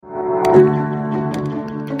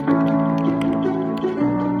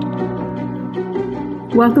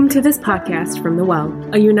Welcome to this podcast from The Well,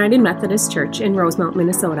 a United Methodist Church in Rosemount,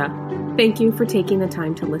 Minnesota. Thank you for taking the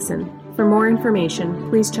time to listen. For more information,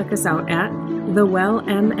 please check us out at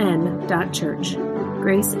thewellmn.church.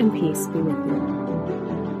 Grace and peace be with you.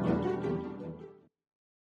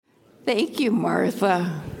 Thank you,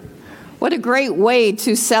 Martha. What a great way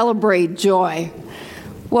to celebrate joy.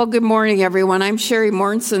 Well, good morning, everyone. I'm Sherry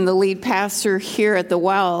Mortensen, the lead pastor here at The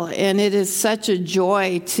Well, and it is such a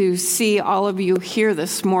joy to see all of you here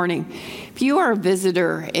this morning. If you are a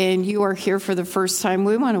visitor and you are here for the first time,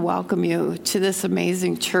 we want to welcome you to this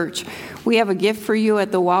amazing church. We have a gift for you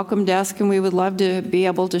at the welcome desk, and we would love to be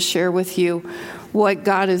able to share with you what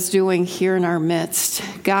God is doing here in our midst.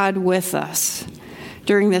 God with us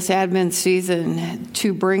during this Advent season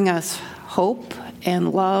to bring us hope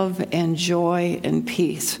and love and joy and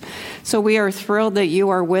peace. So we are thrilled that you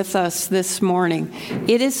are with us this morning.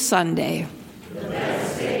 It is Sunday. The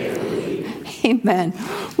best day of the week. Amen.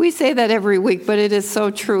 We say that every week, but it is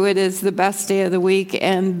so true. It is the best day of the week,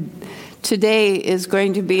 and today is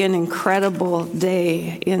going to be an incredible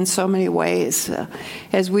day in so many ways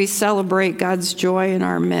as we celebrate God's joy in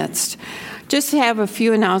our midst. Just to have a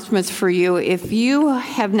few announcements for you. If you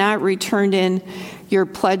have not returned in your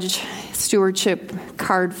pledge stewardship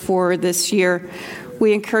card for this year,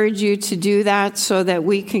 we encourage you to do that so that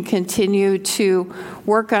we can continue to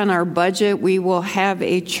work on our budget. We will have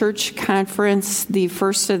a church conference the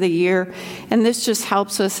first of the year, and this just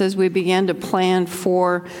helps us as we begin to plan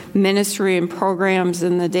for ministry and programs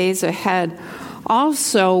in the days ahead.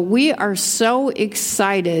 Also, we are so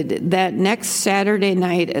excited that next Saturday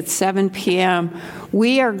night at 7 p.m.,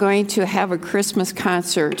 we are going to have a Christmas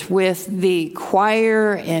concert with the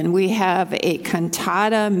choir, and we have a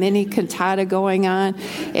mini cantata going on,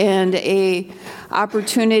 and a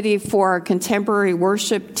opportunity for our contemporary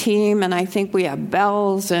worship team, and I think we have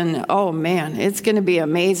bells, and oh man, it's going to be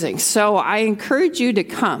amazing. So I encourage you to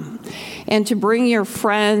come and to bring your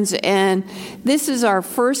friends, and this is our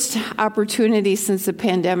first opportunity since the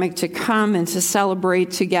pandemic to come and to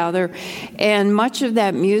celebrate together, and much of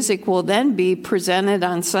that music will then be presented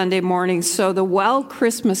on Sunday morning. So the Well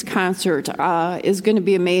Christmas concert is going to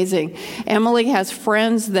be amazing. Emily has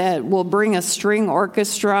friends that will bring a string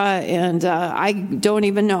orchestra, and I don't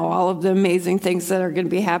even know all of the amazing things that are going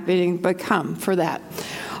to be happening, but come for that.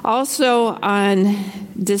 Also, on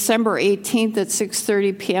December 18th at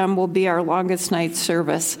 6:30 p.m. will be our longest night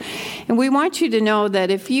service. And we want you to know that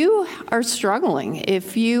if you are struggling,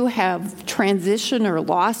 if you have transition or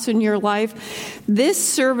loss in your life, this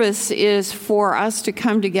service is for us to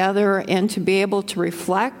come together and to be able to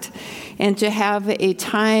reflect and to have a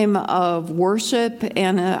time of worship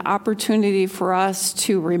and an opportunity for us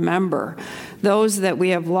to remember those that we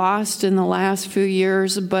have lost in the last few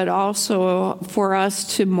years, but also for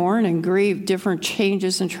us to mourn and grieve different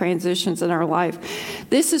changes and transitions in our life.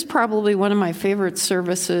 This is probably one of my favorite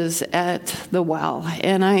services at The Well,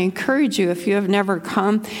 and I encourage you, if you have never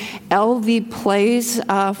come, LV plays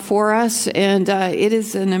for us, and it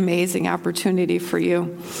is an amazing opportunity for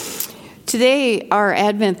you. Today, our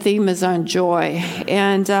Advent theme is on joy,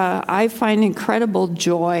 and I find incredible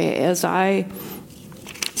joy as I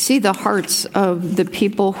see the hearts of the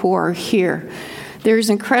people who are here. There's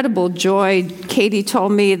incredible joy. Katie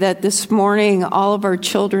told me that this morning all of our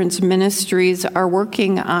children's ministries are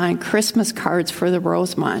working on Christmas cards for the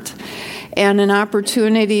Rosemont, and an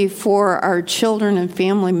opportunity for our children and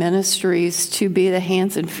family ministries to be the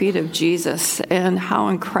hands and feet of Jesus, and how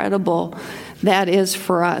incredible that is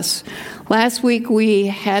for us. Last week we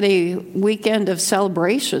had a weekend of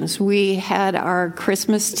celebrations. We had our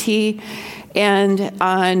Christmas tea, and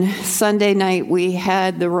on Sunday night we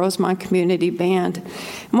had the Rosemont Community Band.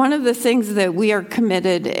 One of the things that we are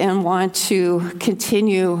committed and want to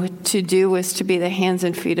continue to do is to be the hands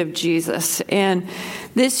and feet of Jesus. And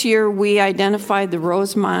this year we identified the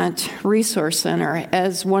Rosemont Resource Center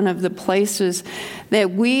as one of the places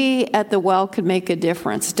that we at The Well could make a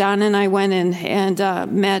difference. Don and I went in and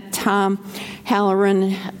met Tom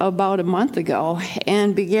Halloran about a month ago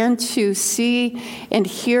and began to see and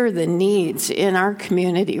hear the needs in our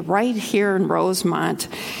community right here in Rosemont.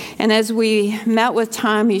 And as we met with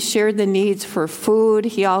Tom, he shared the needs for food.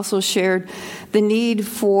 He also shared the need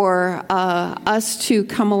for us to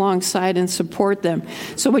come alongside and support them.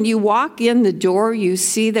 So when you walk in the door, you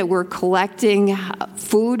see that we're collecting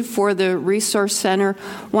food for the Resource Center.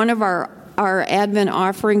 One of our Advent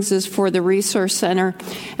offerings is for the Resource Center.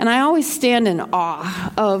 And I always stand in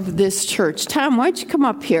awe of this church. Tom, why don't you come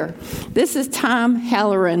up here? This is Tom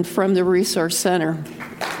Halloran from the Resource Center.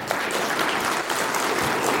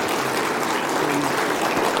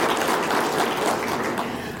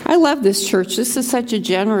 I love this church. This is such a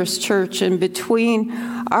generous church. And between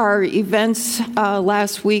our events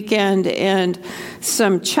last weekend and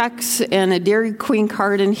some checks and a Dairy Queen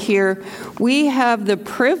card in here, we have the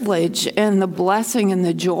privilege and the blessing and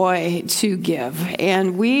the joy to give.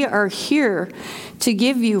 And we are here to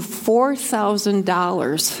give you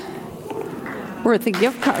 $4,000 worth of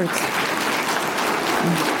gift cards.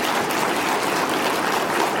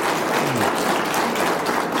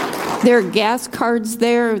 There are gas cards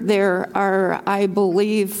there. There are, I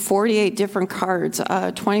believe, 48 different cards,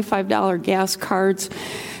 $25 gas cards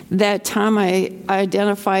that Tom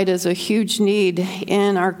identified as a huge need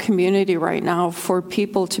in our community right now for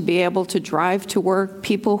people to be able to drive to work,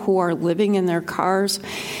 people who are living in their cars,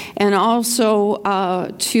 and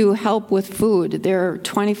also to help with food. There are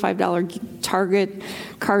 $25 Target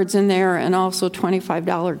cards in there and also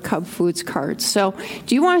 $25 Cub Foods cards. So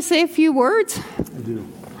do you want to say a few words? I do.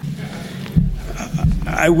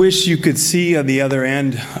 I wish you could see on the other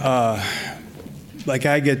end, like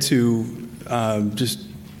I get to just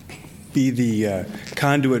be the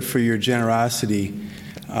conduit for your generosity.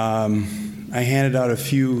 I handed out a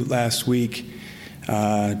few last week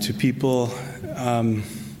to people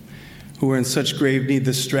who are in such grave need.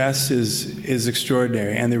 The stress is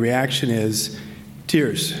extraordinary, and the reaction is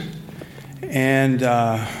tears. And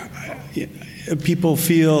people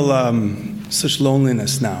feel such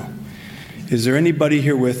loneliness now. Is there anybody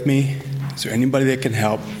here with me? Is there anybody that can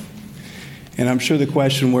help? And I'm sure the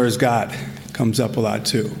question, where is God, comes up a lot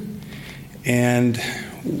too. And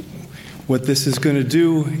what this is going to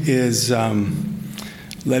do is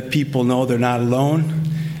let people know they're not alone,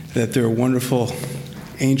 that there are wonderful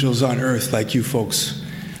angels on earth like you folks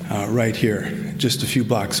right here, just a few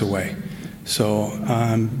blocks away. So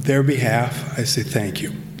on their behalf, I say thank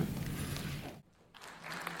you.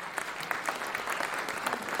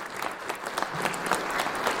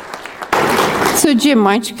 So, Jim,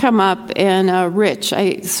 why don't you come up? And Rich,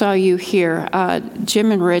 I saw you here.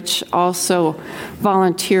 Jim and Rich also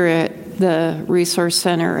volunteer at the Resource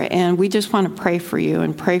Center, and we just want to pray for you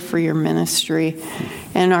and pray for your ministry,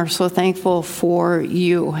 and are so thankful for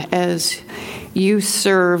you as you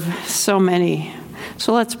serve so many.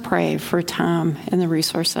 So let's pray for Tom and the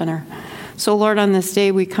Resource Center. So, Lord, on this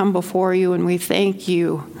day we come before you and we thank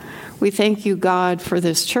you. We thank you, God, for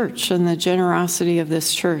this church and the generosity of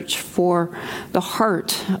this church, for the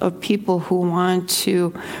heart of people who want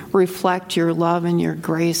to reflect your love and your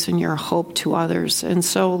grace and your hope to others. And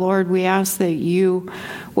so, Lord, we ask that you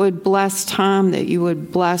would bless Tom, that you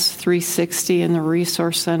would bless 360 and the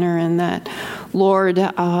Resource Center, and that, Lord,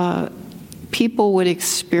 people would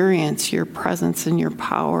experience your presence and your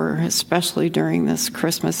power, especially during this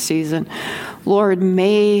Christmas season. Lord,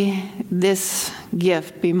 may this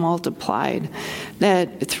gift be multiplied,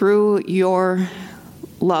 that through your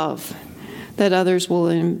love, that others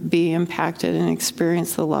will be impacted and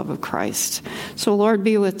experience the love of Christ. So, Lord,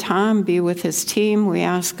 be with Tom, be with his team. We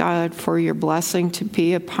ask, God, for your blessing to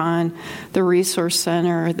be upon the Resource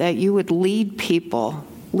Center, that you would lead people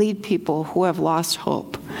who have lost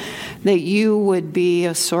hope, that you would be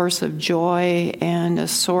a source of joy and a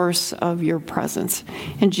source of your presence.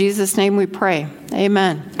 In Jesus' name we pray.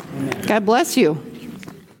 Amen. Amen. God bless you.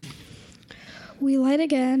 We light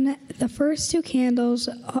again the first two candles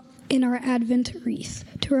in our Advent wreath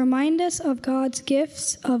to remind us of God's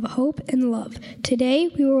gifts of hope and love. Today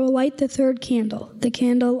we will light the third candle, the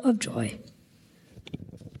candle of joy.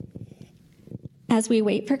 As we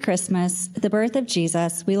wait for Christmas, the birth of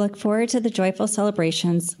Jesus, we look forward to the joyful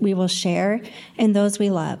celebrations we will share and those we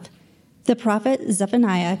love. The prophet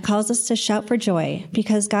Zephaniah calls us to shout for joy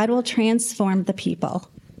because God will transform the people.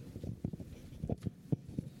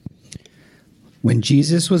 When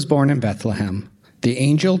Jesus was born in Bethlehem, the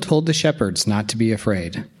angel told the shepherds not to be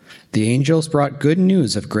afraid. The angels brought good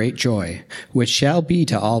news of great joy, which shall be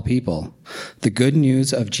to all people. The good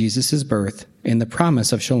news of Jesus' birth and the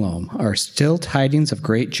promise of shalom are still tidings of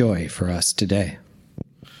great joy for us today.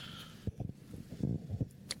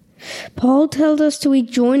 Paul tells us to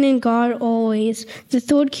join in God always. The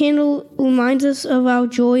third candle reminds us of our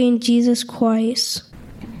joy in Jesus Christ.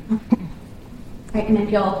 Right, and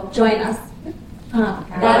if you'll join us.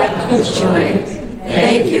 That is joy.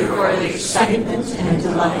 Thank you for the excitement and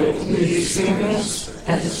delight we experience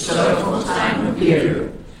at this joyful time of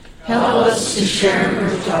year. Help us to share your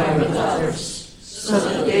joy with others, so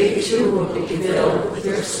that they too will be filled with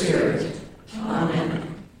your Spirit. Amen.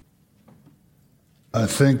 I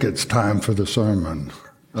think it's time for the sermon.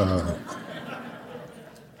 I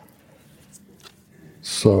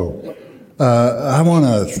want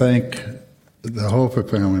to thank the Hofer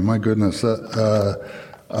family. My goodness,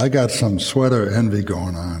 I got some sweater envy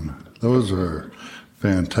going on. Those are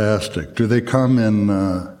fantastic. Do they come in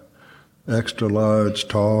extra large,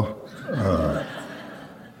 tall?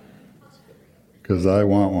 Because I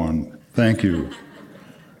want one. Thank you.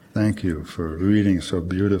 Thank you for reading so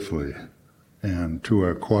beautifully. And to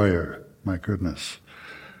our choir, my goodness.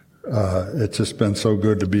 It's just been so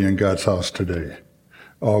good to be in God's house today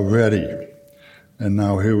already. And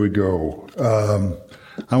now here we go.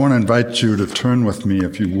 I want to invite you to turn with me,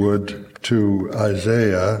 if you would, to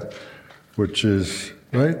Isaiah, which is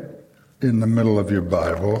right in the middle of your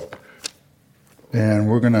Bible. And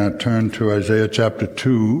we're going to turn to Isaiah chapter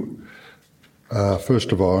 2,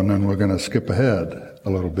 first of all, and then we're going to skip ahead a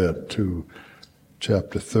little bit to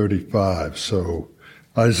chapter 35. So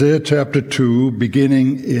Isaiah chapter 2,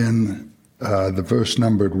 beginning in the verse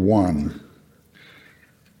numbered 1.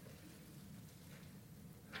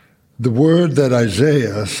 The word that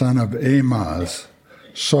Isaiah, son of Amoz,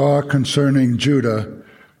 saw concerning Judah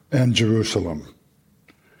and Jerusalem.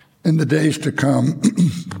 In the days to come,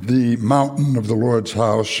 the mountain of the Lord's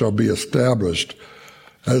house shall be established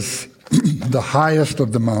as the highest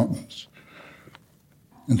of the mountains,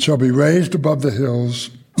 and shall be raised above the hills.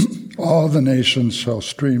 All the nations shall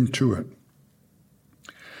stream to it.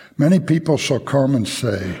 Many people shall come and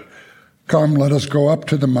say, "Come, let us go up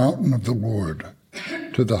to the mountain of the Lord,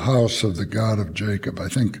 to the house of the God of Jacob." I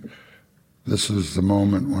think this is the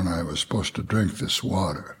moment when I was supposed to drink this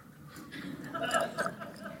water,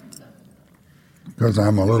 because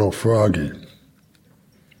I'm a little froggy.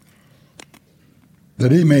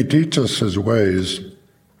 That he may teach us his ways,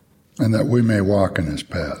 and that we may walk in his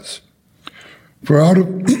paths. For out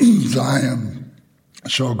of Zion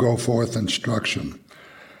shall go forth instruction,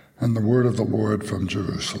 and the word of the Lord from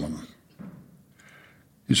Jerusalem.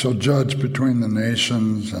 He shall judge between the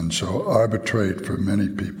nations, and shall arbitrate for many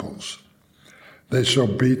peoples. They shall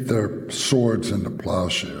beat their swords into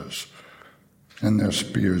plowshares, and their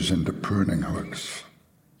spears into pruning hooks.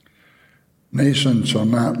 Nation shall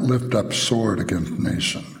not lift up sword against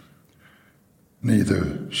nation,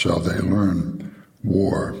 neither shall they learn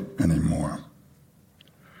war anymore.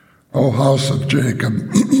 O house of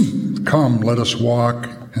Jacob, come, let us walk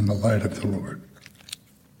in the light of the Lord.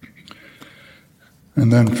 And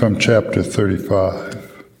then from chapter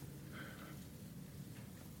 35,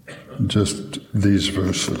 just these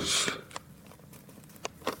verses.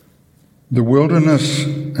 The wilderness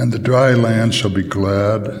and the dry land shall be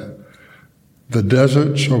glad. The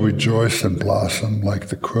desert shall rejoice and blossom like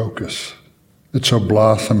the crocus. It shall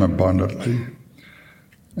blossom abundantly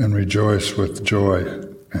and rejoice with joy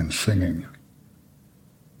and singing.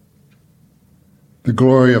 The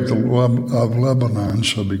glory of Lebanon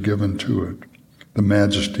shall be given to it, the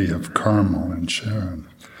majesty of Carmel and Sharon.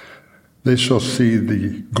 They shall see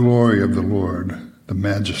the glory of the Lord, the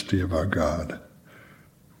majesty of our God.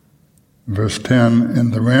 Verse 10,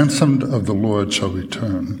 and the ransomed of the Lord shall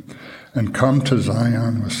return, and come to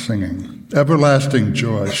Zion with singing. Everlasting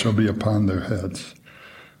joy shall be upon their heads.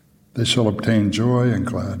 They shall obtain joy and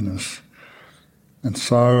gladness, and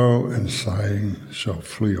sorrow and sighing shall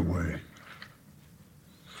flee away.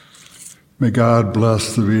 May God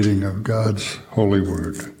bless the reading of God's holy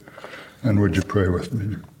word. And would you pray with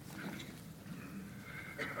me?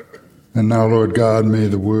 And now, Lord God, may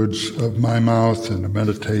the words of my mouth and the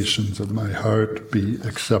meditations of my heart be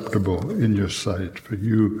acceptable in your sight, for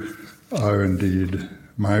you are indeed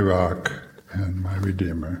my rock and my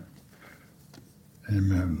Redeemer.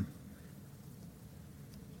 Amen.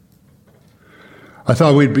 I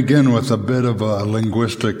thought we'd begin with a bit of a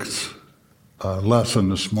linguistics lesson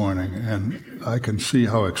this morning, and I can see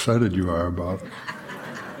how excited you are about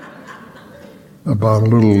a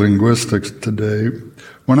little linguistics today.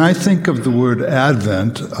 When I think of the word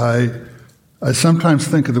Advent, I sometimes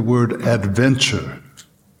think of the word adventure.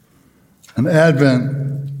 And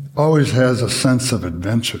Advent always has a sense of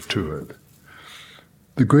adventure to it.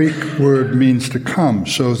 The Greek word means to come,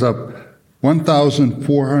 shows up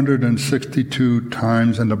 1,462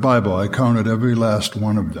 times in the Bible. I counted every last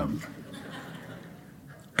one of them.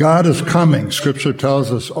 God is coming, Scripture tells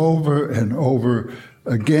us over and over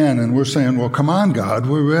again, and we're saying, well, come on, God,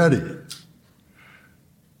 we're ready.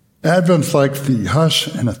 Advent's like the hush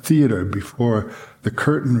in a theater before the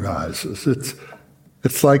curtain rises.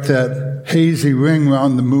 It's like that hazy ring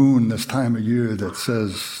around the moon this time of year that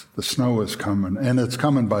says the snow is coming. And it's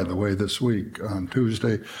coming, by the way, this week. On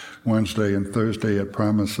Tuesday, Wednesday, and Thursday, it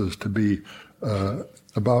promises to be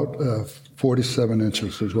about 47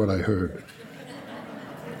 inches is what I heard.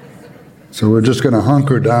 So we're just going to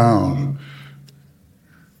hunker down.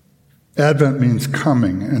 Advent means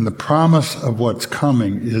coming, and the promise of what's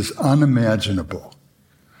coming is unimaginable.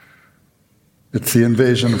 It's the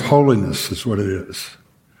invasion of holiness is what it is.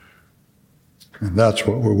 And that's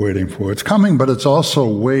what we're waiting for. It's coming, but it's also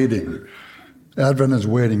waiting. Advent is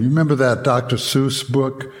waiting. You remember that Dr. Seuss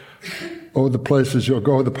book, Oh, the Places You'll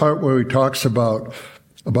Go, the part where he talks about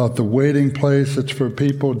the waiting place? It's for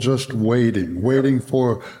people just waiting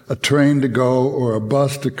for a train to go or a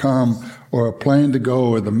bus to come or a plane to go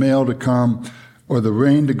or the mail to come or the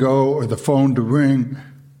rain to go or the phone to ring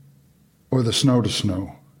or the snow to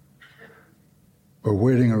snow, or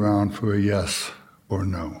waiting around for a yes or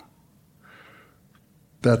no.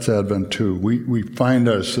 That's Advent too. We find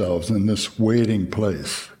ourselves in this waiting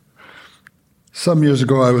place. Some years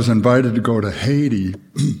ago, I was invited to go to Haiti,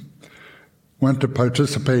 went to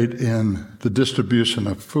participate in the distribution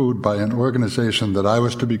of food by an organization that I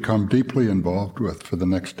was to become deeply involved with for the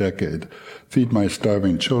next decade, Feed My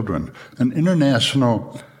Starving Children, an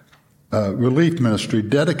international relief ministry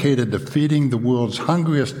dedicated to feeding the world's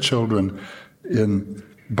hungriest children in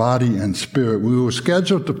body and spirit. We were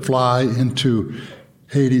scheduled to fly into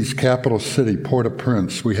Haiti's capital city,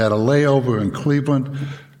 Port-au-Prince. We had a layover in Cleveland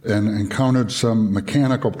and encountered some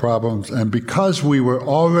mechanical problems. And because we were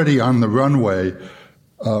already on the runway,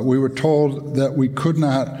 we were told that we could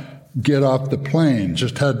not get off the plane,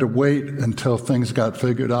 just had to wait until things got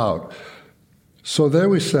figured out. So there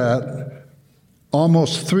we sat,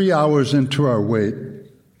 almost 3 hours into our wait,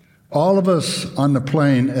 all of us on the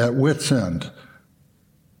plane at wit's end,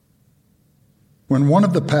 when one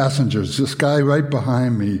of the passengers, this guy right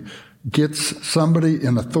behind me, gets somebody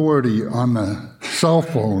in authority on the cell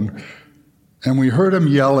phone, and we heard him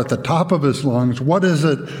yell at the top of his lungs, "What is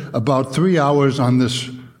it about 3 hours on this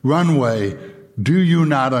runway? Do you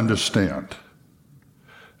not understand?"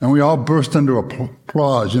 And we all burst into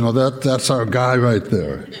applause. You know, that's our guy right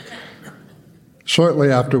there.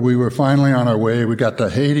 Shortly after we were finally on our way, we got to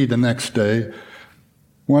Haiti the next day,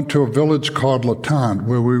 went to a village called Latente,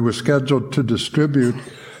 where we were scheduled to distribute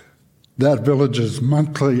that village's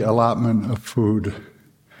monthly allotment of food.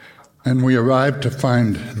 And we arrived to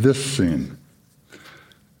find this scene.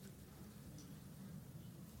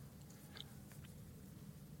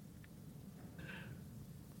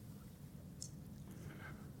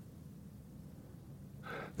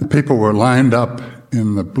 The people were lined up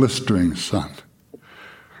in the blistering sun.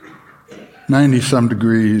 90-some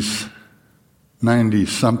degrees,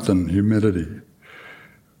 90-something humidity.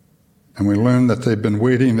 And we learned that they'd been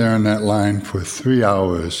waiting there in that line for 3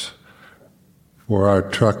 hours for our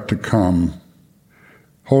truck to come,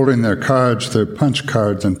 holding their cards, their punch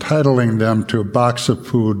cards, entitling them to a box of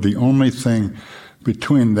food, the only thing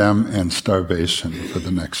between them and starvation for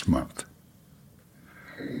the next month.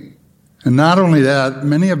 And not only that,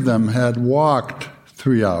 many of them had walked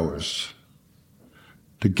 3 hours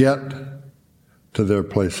to get to their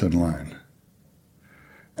place in line.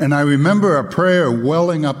 And I remember a prayer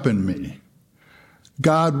welling up in me.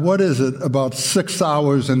 God, what is it about 6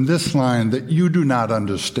 hours in this line that you do not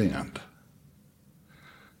understand?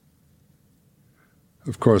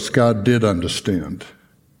 Of course, God did understand.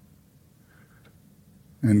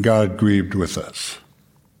 And God grieved with us.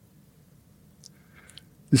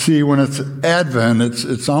 You see, when it's Advent,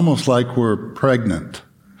 it's almost like we're pregnant.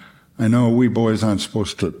 I know we boys aren't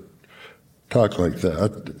supposed to talk like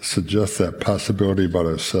that, suggest that possibility about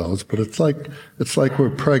ourselves, but it's like we're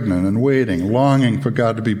pregnant and waiting, longing for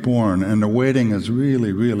God to be born, and the waiting is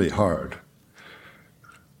really, really hard.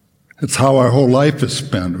 It's how our whole life is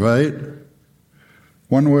spent, right?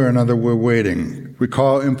 One way or another, we're waiting. We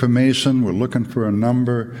call information, we're looking for a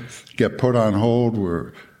number, get put on hold,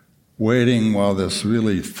 we're waiting while this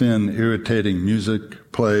really thin, irritating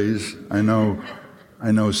music plays. I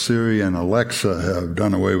know Siri and Alexa have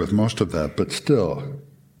done away with most of that, but still.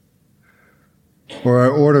 Or our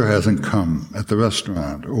order hasn't come at the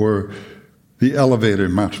restaurant, or the elevator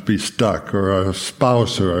must be stuck, or our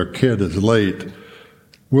spouse or our kid is late.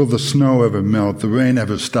 Will the snow ever melt, the rain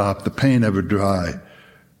ever stop, the pain ever dry?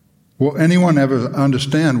 Will anyone ever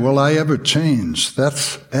understand? Will I ever change?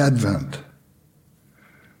 That's Advent.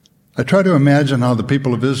 I try to imagine how the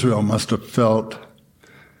people of Israel must have felt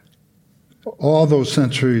all those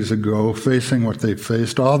centuries ago, facing what they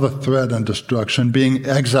faced, all the threat and destruction, being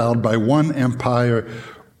exiled by one empire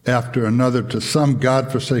after another to some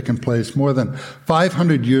God-forsaken place more than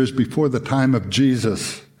 500 years before the time of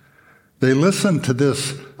Jesus. They listened to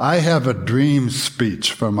this "I have a dream"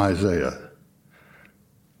 speech from Isaiah.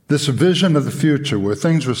 This vision of the future where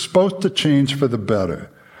things were supposed to change for the better,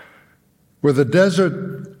 where the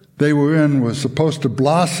desert they were in was supposed to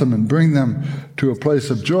blossom and bring them to a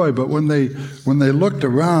place of joy. But when they looked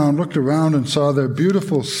around and saw their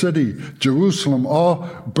beautiful city, Jerusalem, all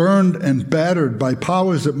burned and battered by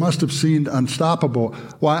powers that must have seemed unstoppable,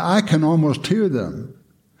 why, I can almost hear them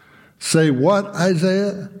say, "What,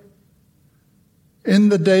 Isaiah? In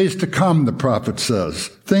the days to come," the prophet says,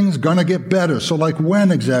 "things gonna get better." So like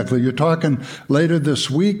when exactly? You're talking later this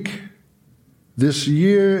week? This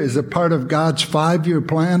year is a part of God's 5-year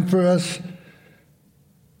plan for us?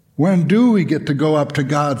 When do we get to go up to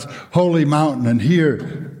God's holy mountain and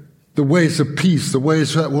hear the ways of peace, the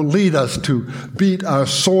ways that will lead us to beat our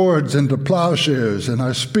swords into plowshares and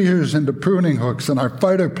our spears into pruning hooks and our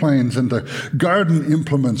fighter planes into garden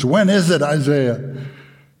implements? When is it, Isaiah?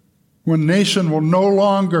 When nation will no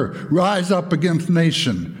longer rise up against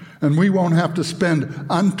nation, and we won't have to spend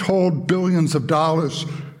untold billions of dollars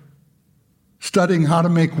studying how to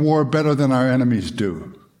make war better than our enemies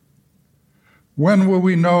do? When will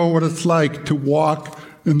we know what it's like to walk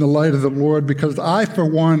in the light of the Lord? Because I, for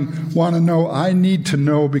one, want to know, I need to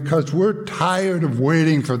know, because we're tired of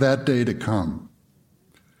waiting for that day to come.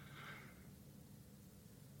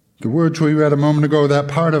 The words we read a moment ago, that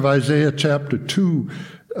part of Isaiah chapter 2,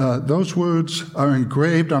 those words are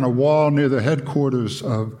engraved on a wall near the headquarters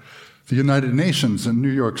of the United Nations in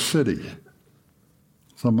New York City.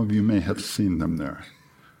 Some of you may have seen them there.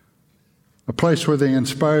 A place where they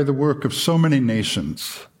inspire the work of so many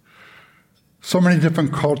nations, so many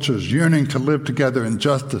different cultures yearning to live together in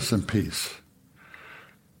justice and peace.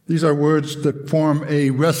 These are words that form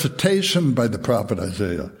a recitation by the prophet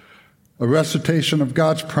Isaiah, a recitation of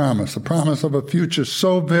God's promise, a promise of a future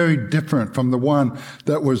so very different from the one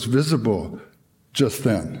that was visible just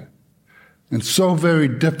then, and so very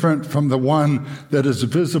different from the one that is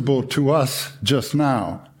visible to us just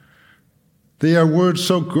now. They are words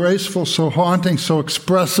so graceful, so haunting, so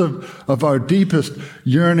expressive of our deepest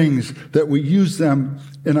yearnings that we use them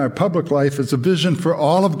in our public life as a vision for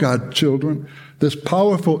all of God's children, this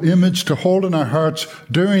powerful image to hold in our hearts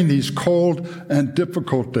during these cold and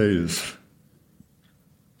difficult days.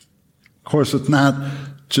 Of course, it's not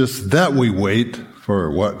just that we wait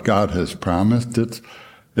for what God has promised.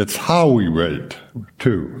 It's how we wait,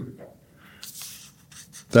 too.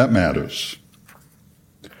 That matters.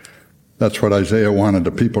 That's what Isaiah wanted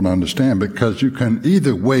the people to understand, because you can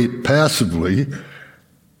either wait passively,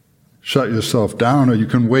 shut yourself down, or you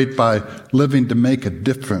can wait by living to make a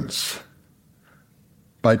difference,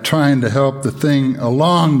 by trying to help the thing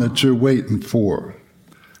along that you're waiting for.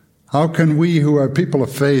 How can we, who are people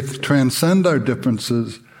of faith, transcend our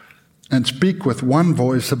differences and speak with one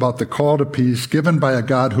voice about the call to peace given by a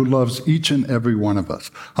God who loves each and every one of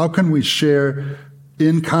us? How can we share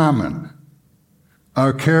in common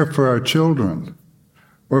our care for our children,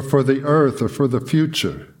 or for the earth, or for the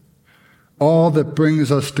future? All that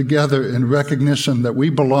brings us together in recognition that we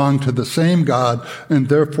belong to the same God and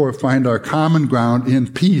therefore find our common ground in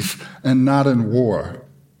peace and not in war.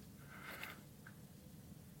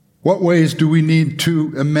 What ways do we need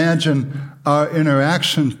to imagine our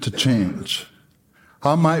interaction to change?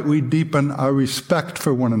 How might we deepen our respect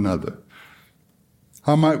for one another?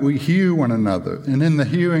 How might we hear one another? And in the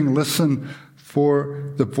hearing, listen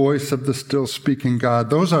for the voice of the still speaking God.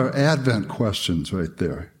 Those are Advent questions right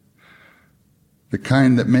there. The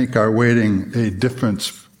kind that make our waiting a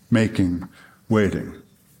difference-making waiting.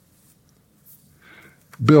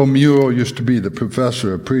 Bill Mule used to be the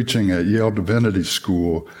professor of preaching at Yale Divinity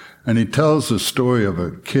School, and he tells the story of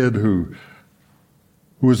a kid who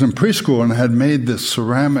was in preschool and had made this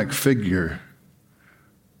ceramic figure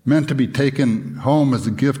meant to be taken home as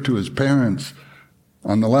a gift to his parents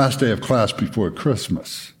on the last day of class before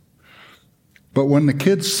Christmas. But when the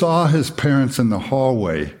kid saw his parents in the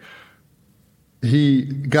hallway, he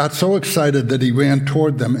got so excited that he ran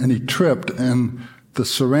toward them and he tripped, and the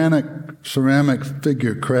ceramic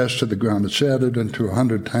figure crashed to the ground. It shattered into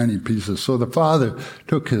 100 tiny pieces. So the father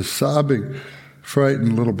took his sobbing,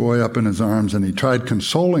 frightened little boy up in his arms, and he tried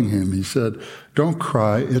consoling him. He said, "Don't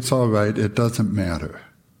cry, it's all right, it doesn't matter."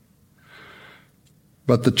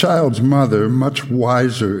 But the child's mother, much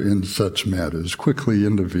wiser in such matters, quickly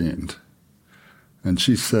intervened. And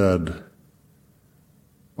she said,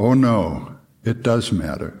 "Oh no, it does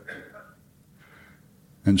matter."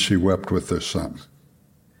 And she wept with her son.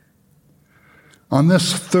 On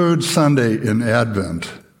this third Sunday in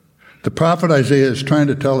Advent, the prophet Isaiah is trying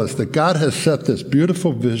to tell us that God has set this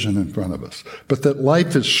beautiful vision in front of us, but that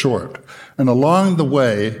life is short. And along the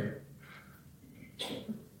way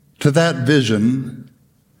to that vision,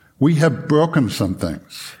 we have broken some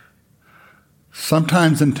things.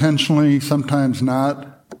 Sometimes intentionally, sometimes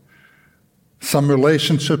not. Some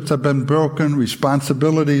relationships have been broken,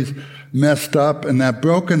 responsibilities messed up, and that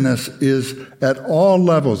brokenness is at all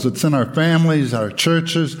levels. It's in our families, our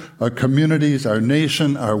churches, our communities, our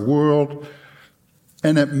nation, our world.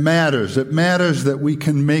 And it matters. It matters that we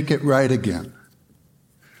can make it right again.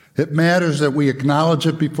 It matters that we acknowledge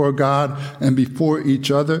it before God and before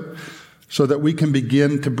each other so that we can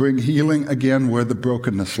begin to bring healing again where the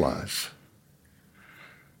brokenness lies.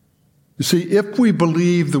 You see, if we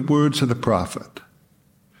believe the words of the prophet,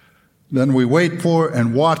 then we wait for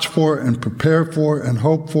and watch for and prepare for and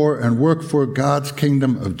hope for and work for God's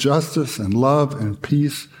kingdom of justice and love and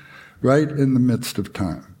peace right in the midst of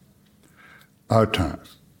time, our time.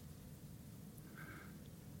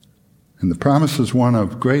 And the promise is one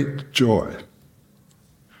of great joy.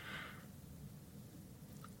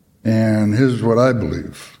 And here's what I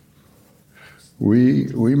believe.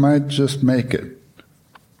 We might just make it.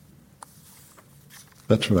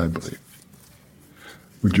 That's what I believe.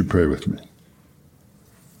 Would you pray with me?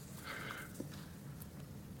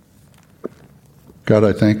 God,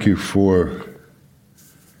 I thank you for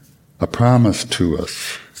a promise to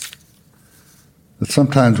us that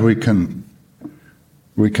sometimes we can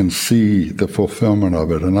see the fulfillment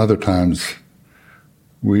of it, and other times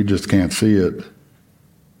we just can't see it.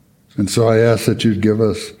 And so I ask that you'd give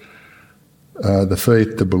us the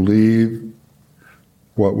faith to believe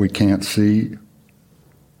what we can't see.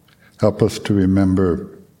 Help us to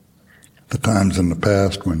remember the times in the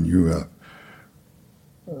past when you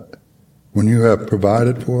have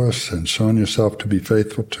provided for us and shown yourself to be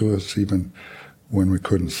faithful to us even when we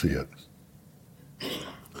couldn't see it.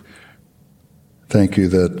 Thank you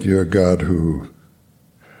that you're a God who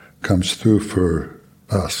comes through for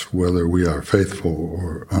us, whether we are faithful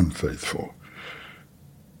or unfaithful.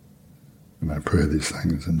 And I pray these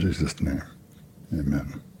things in Jesus' name.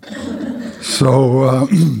 Amen. So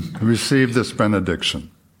receive this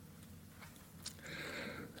benediction.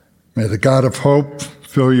 May the God of hope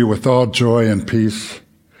fill you with all joy and peace,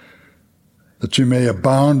 that you may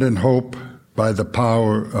abound in hope by the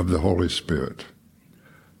power of the Holy Spirit.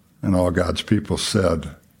 And all God's people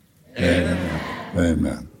said, Amen.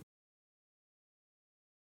 Amen.